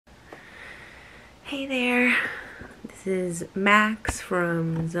Hey there, this is Max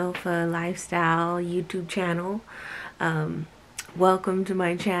from Zofa Lifestyle YouTube channel. Welcome to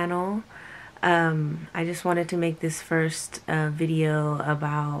my channel. I just wanted to make this first video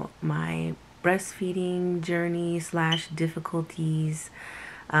about my breastfeeding journey slash difficulties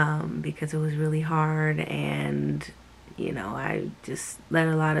because it was really hard, and I just let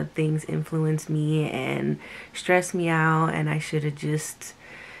a lot of things influence me and stress me out, and I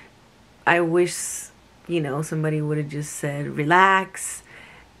wish, somebody would have just said, relax,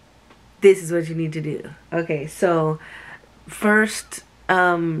 this is what you need to do. Okay, so first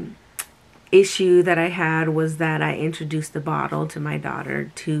issue that I had was that I introduced the bottle to my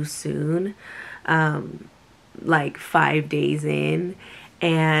daughter too soon, like 5 days in,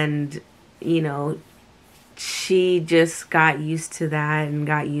 and she just got used to that and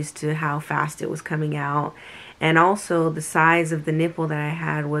got used to how fast it was coming out. And also the size of the nipple that I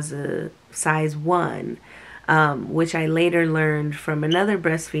had was a size 1, which I later learned from another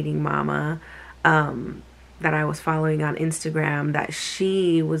breastfeeding mama that I was following on Instagram, that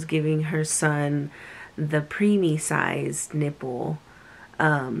she was giving her son the preemie size nipple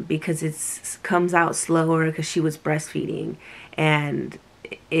because it comes out slower because she was breastfeeding, and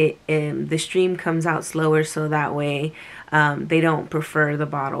the stream comes out slower, so that way they don't prefer the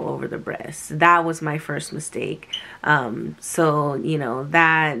bottle over the breast. That was my first mistake. So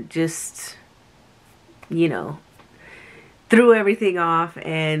that just threw everything off,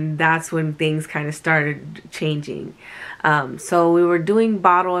 and that's when things kind of started changing. So we were doing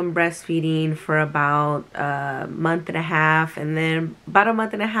bottle and breastfeeding for about a month and a half, and then about a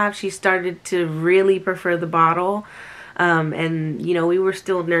month and a half she started to really prefer the bottle. And we were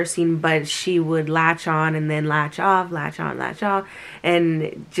still nursing, but she would latch on and then latch off, latch on, latch off,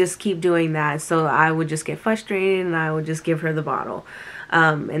 and just keep doing that. So I would just get frustrated and I would just give her the bottle.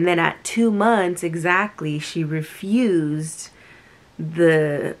 And then at 2 months exactly, she refused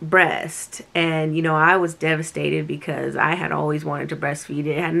the breast, and I was devastated because I had always wanted to breastfeed.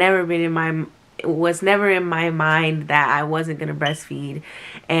 It was never in my mind that I wasn't going to breastfeed,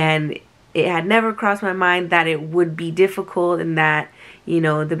 and it had never crossed my mind that it would be difficult and that,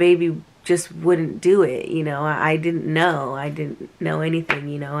 the baby just wouldn't do it. I didn't know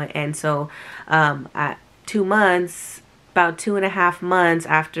anything, and so at 2 months, about 2.5 months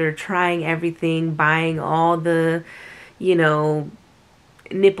after trying everything, buying all the,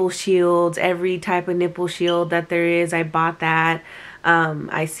 nipple shields, every type of nipple shield that there is, I bought that.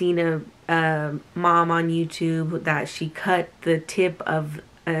 I seen a mom on YouTube that she cut the tip of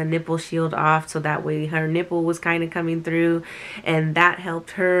a nipple shield off so that way her nipple was kind of coming through, and that helped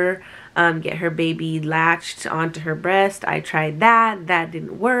her get her baby latched onto her breast. I tried that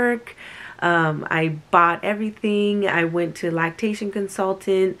didn't work. I bought everything. I went to lactation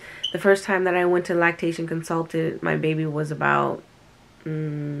consultant. The first time that I went to lactation consultant, my baby was about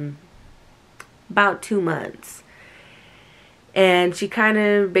 2 months. And she kind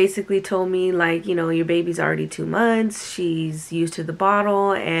of basically told me, like, your baby's already 2 months. She's used to the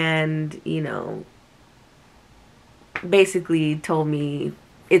bottle, and, basically told me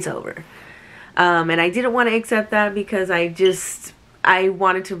it's over. And I didn't want to accept that because I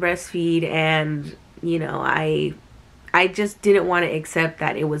wanted to breastfeed, and, I just didn't want to accept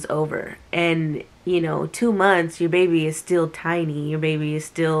that it was over. And, 2 months, your baby is still tiny. Your baby is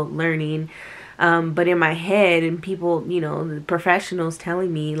still learning. But in my head, and people, the professionals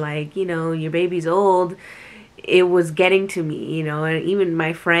telling me, like, your baby's old, it was getting to me, and even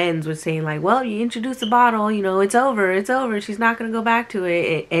my friends were saying, like, well, you introduced the bottle, it's over, she's not going to go back to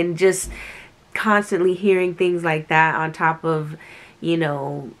it. And just constantly hearing things like that on top of,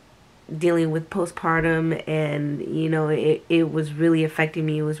 dealing with postpartum, and it was really affecting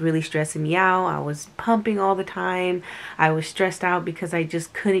me. It was really stressing me out. I was pumping all the time. I was stressed out because I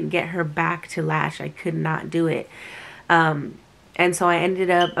just couldn't get her back to latch. I could not do it. And so I ended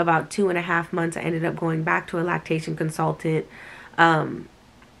up, about 2.5 months, I ended up going back to a lactation consultant, and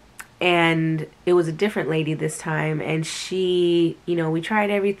it was a different lady this time. And she, we tried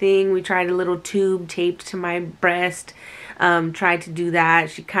everything. We tried a little tube taped to my breast. Tried to do that.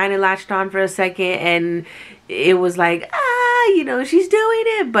 She kind of latched on for a second, and it was like, she's doing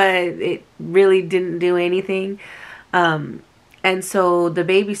it, but it really didn't do anything. And so the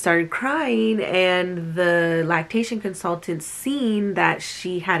baby started crying, and the lactation consultant seen that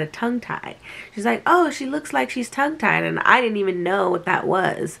she had a tongue tie. She's like, oh, she looks like she's tongue tied. And I didn't even know what that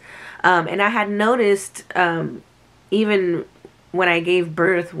was. And I had noticed, even when I gave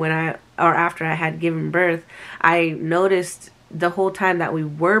birth, after I had given birth, I noticed the whole time that we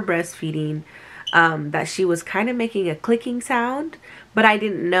were breastfeeding, that she was kind of making a clicking sound, But I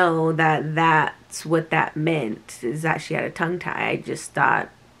didn't know that that's what that meant, is that she had a tongue tie. I just thought,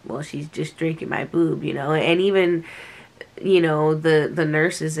 well, she's just drinking my boob, you know. And even, you know, the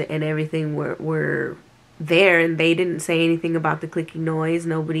nurses and everything were there, and they didn't say anything about the clicking noise.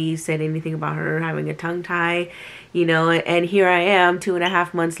 Nobody said anything about her having a tongue tie, you know. And here I am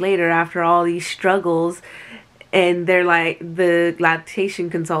 2.5 months later after all these struggles, and they're like, the lactation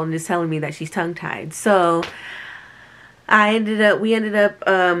consultant is telling me that she's tongue tied. So we ended up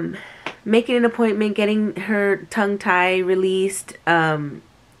making an appointment, getting her tongue tie released, and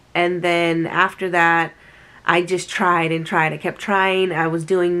then after that, I just tried and tried. I kept trying. I was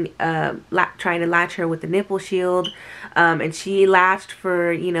doing, trying to latch her with the nipple shield, and she latched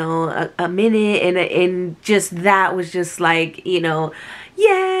for, you know, a minute, and just that was just like, you know,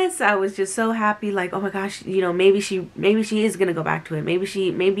 yes, I was just so happy, like, oh my gosh, you know, maybe she is gonna go back to it.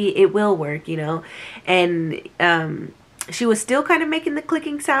 Maybe it will work, you know, and she was still kind of making the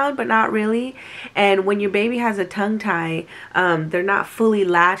clicking sound, but not really. And when your baby has a tongue tie, they're not fully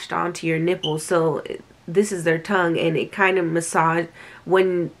latched onto your nipples, so this is their tongue, and it kind of massage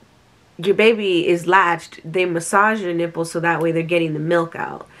when your baby is latched. They massage your nipples so that way they're getting the milk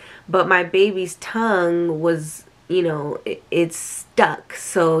out. But my baby's tongue was, you know, it's stuck,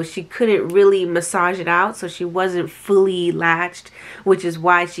 so she couldn't really massage it out, so she wasn't fully latched, which is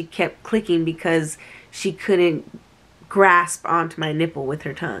why she kept clicking, because she couldn't grasp onto my nipple with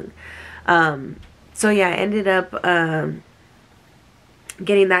her tongue. So yeah, I ended up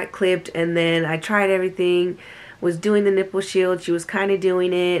getting that clipped, and then I tried everything, was doing the nipple shield, she was kind of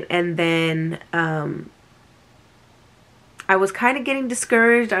doing it, and then I was kind of getting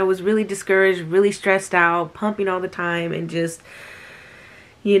discouraged. I was really discouraged, really stressed out, pumping all the time, and just,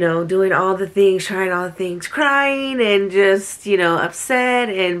 you know, doing all the things, trying all the things, crying, and just, you know, upset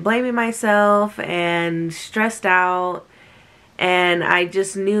and blaming myself and stressed out. And I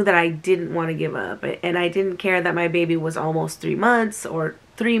just knew that I didn't want to give up. And I didn't care that my baby was almost 3 months, or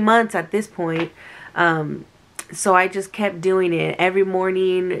 3 months at this point. So I just kept doing it every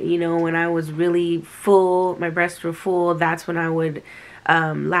morning. You know, when I was really full, my breasts were full, that's when I would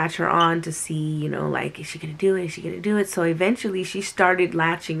latch her on to see, you know, like, is she gonna do it? Is she gonna do it? So eventually she started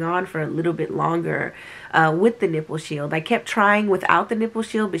latching on for a little bit longer with the nipple shield. I kept trying without the nipple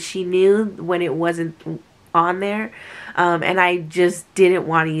shield, but she knew when it wasn't on there, and I just didn't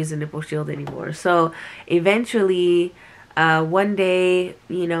want to use the nipple shield anymore. So eventually one day,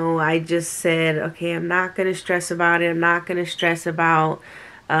 you know, I just said, okay, I'm not gonna stress about it. I'm not gonna stress about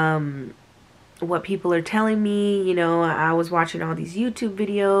what people are telling me. You know, I was watching all these YouTube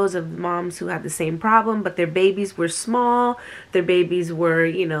videos of moms who had the same problem, but their babies were small. Their babies were,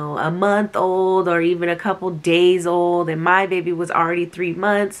 you know, a month old or even a couple days old, and my baby was already 3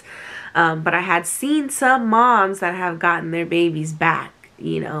 months. But I had seen some moms that have gotten their babies back,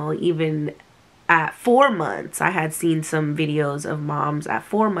 you know, even at 4 months. I had seen some videos of moms at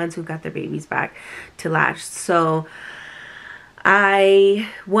 4 months who got their babies back to latch. So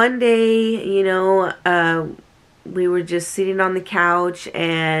one day, you know, we were just sitting on the couch,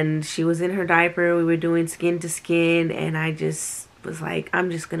 and she was in her diaper. We were doing skin to skin, and I just was like, I'm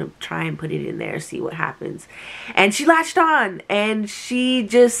just gonna try and put it in there, see what happens. And she latched on, and she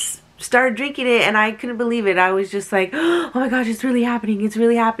just started drinking it, and I couldn't believe it. I was just like, oh my gosh, it's really happening, it's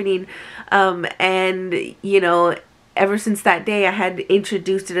really happening. And you know, ever since that day, I had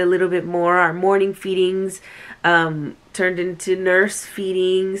introduced it a little bit more. Our morning feedings turned into nurse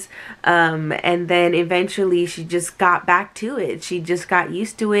feedings, and then eventually she just got back to it. She just got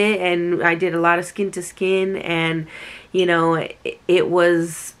used to it, and I did a lot of skin to skin, and you know, it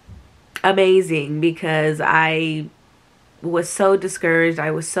was amazing, because I was so discouraged. I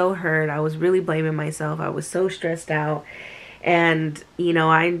was so hurt. I was really blaming myself. I was so stressed out. And you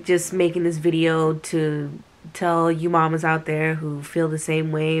know, I'm just making this video to tell you mamas out there who feel the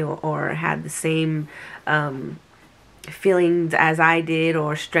same way, or had the same feelings as I did,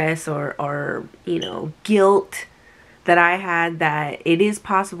 or stress, or you know, guilt that I had, that it is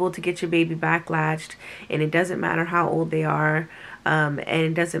possible to get your baby back latched, and it doesn't matter how old they are. And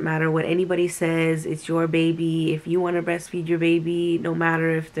it doesn't matter what anybody says. It's your baby. If you want to breastfeed your baby, no matter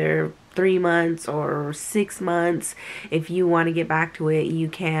if they're 3 months or 6 months, if you want to get back to it, you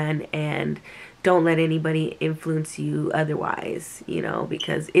can. And don't let anybody influence you otherwise, you know,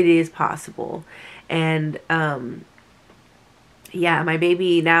 because it is possible. And yeah, my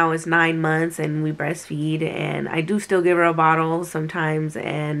baby now is 9 months, and we breastfeed, and I do still give her a bottle sometimes,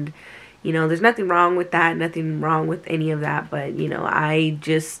 and you know, there's nothing wrong with that, nothing wrong with any of that. But you know, I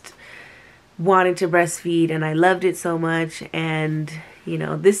just wanted to breastfeed, and I loved it so much. And You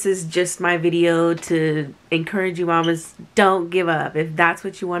know, this is just my video to encourage you mamas. Don't give up. If that's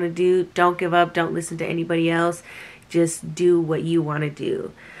what you want to do, don't give up. Don't listen to anybody else. Just do what you want to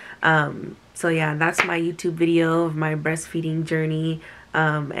do. So yeah, that's my YouTube video of my breastfeeding journey,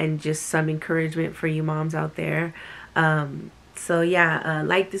 and just some encouragement for you moms out there. So yeah,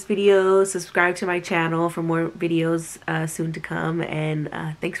 like this video, subscribe to my channel for more videos soon to come, and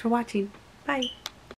thanks for watching. Bye.